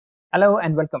Hello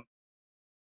and welcome.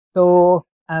 So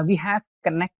we have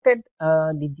connected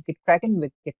the Git Kraken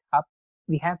with GitHub.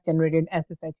 We have generated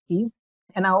SSH keys,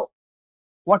 and now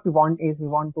what we want is we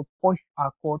want to push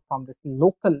our code from this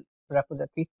local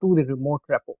repository to the remote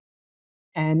repo.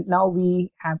 And now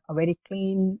we have a very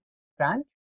clean branch.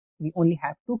 We only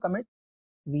have two commits.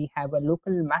 We have a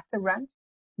local master branch.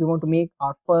 We want to make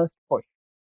our first push.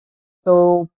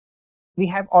 So we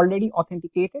have already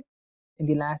authenticated in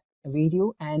the last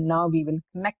video, and now we will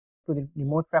connect to the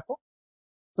remote repo.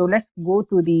 So let's go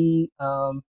to the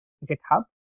GitHub.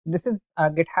 This is our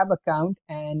GitHub account,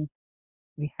 and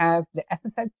we have the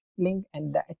SSH link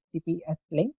and the HTTPS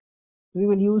link. We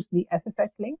will use the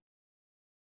SSH link.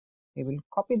 We will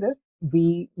copy this.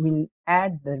 We will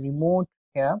add the remote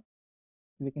here.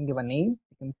 We can give a name.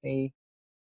 We can say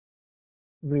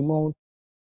remote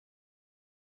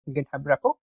GitHub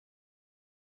repo.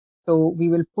 So we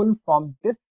will pull from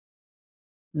this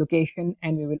location,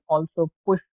 and we will also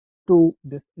push to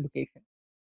this location,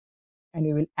 and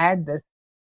we will add this.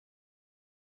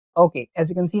 Okay, as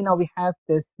you can see, now we have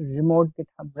this remote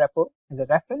GitHub repo as a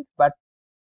reference, but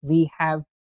we have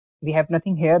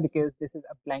nothing here because this is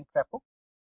a blank repo.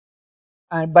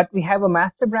 But we have a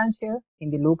master branch here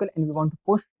in the local, and we want to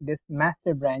push this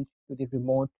master branch to the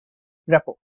remote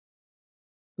repo.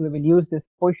 So we will use this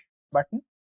push button,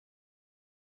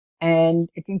 and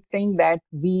it is saying that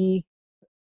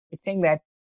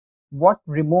what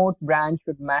remote branch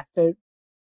should master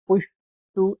push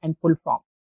to and pull from.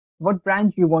 What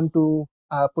branch you want to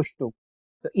push to.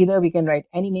 So either we can write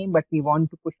any name, but we want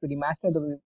to push to the master,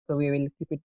 so we will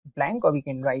keep it blank, or we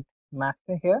can write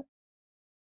master here,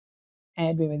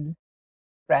 and we will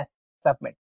press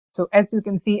submit. So as you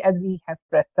can see, as we have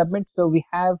pressed submit, so we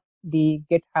have the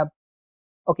GitHub.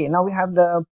 Okay, now we have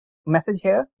the message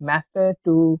here, master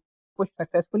to push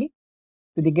successfully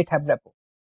to the GitHub repo.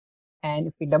 And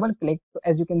if we double click, so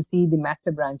as you can see the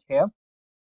master branch here,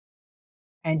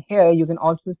 and here you can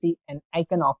also see an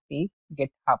icon of the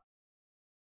GitHub.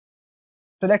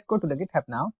 So let's go to the GitHub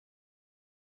now,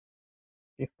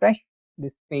 refresh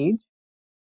this page,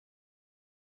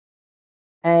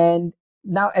 and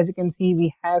now as you can see,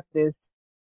 we have this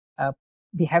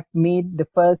we have made the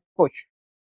first push.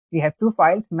 We have two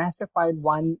files, master file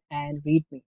 1 and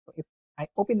readme. So if I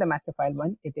open the master file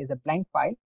 1, it is a blank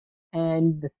file,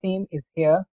 and the same is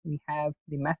here. We have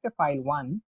the master file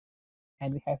 1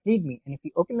 and we have readme, and if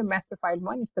we open the master file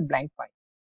 1, it's the blank file.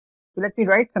 So let me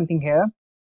write something here.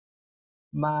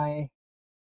 My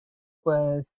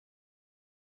first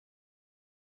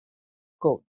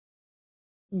code,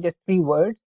 just 3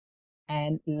 words,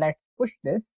 and let's push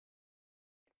this,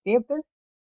 save this,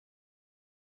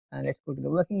 and let's go to the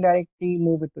working directory,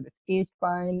 move it to the sketch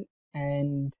file,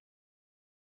 and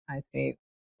I say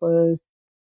first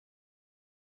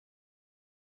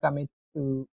commit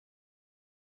to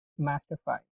master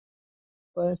file.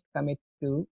 First commit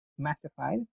to master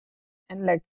file, and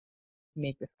let's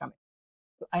make this commit.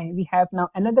 So we have now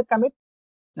another commit.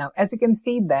 Now as you can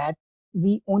see that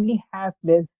we only have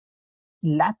this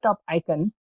laptop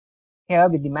icon here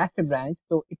with the master branch,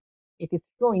 so it is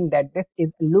showing that this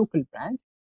is a local branch.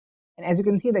 And as you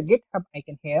can see the GitHub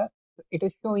icon here, so it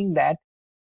is showing that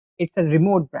it's a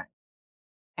remote branch,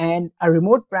 and a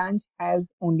remote branch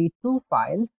has only 2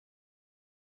 files,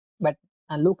 but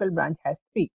a local branch has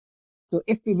 3. So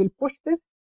if we will push this,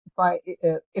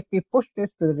 if we push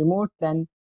this to the remote, then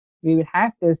we will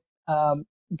have this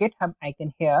GitHub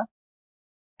icon here,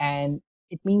 and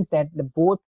it means that the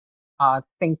both are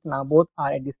synced now, both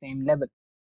are at the same level.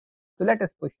 So let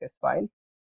us push this file.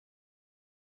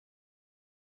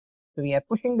 So we are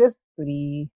pushing this to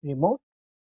the remote,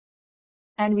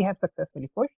 and we have successfully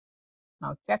pushed.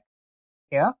 Now check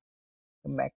here,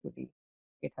 come back to the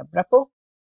GitHub repo,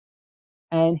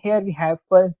 and here we have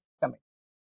first commit,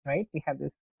 right? We have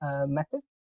this message,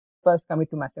 first commit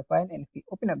to master file, and if we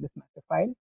open up this master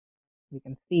file, we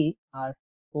can see our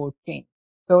code change.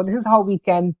 So this is how we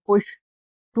can push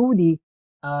to the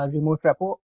remote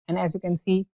repo, and as you can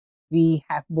see, we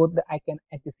have both the icon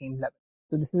at the same level.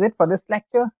 So this is it for this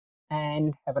lecture,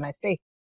 and have a nice day.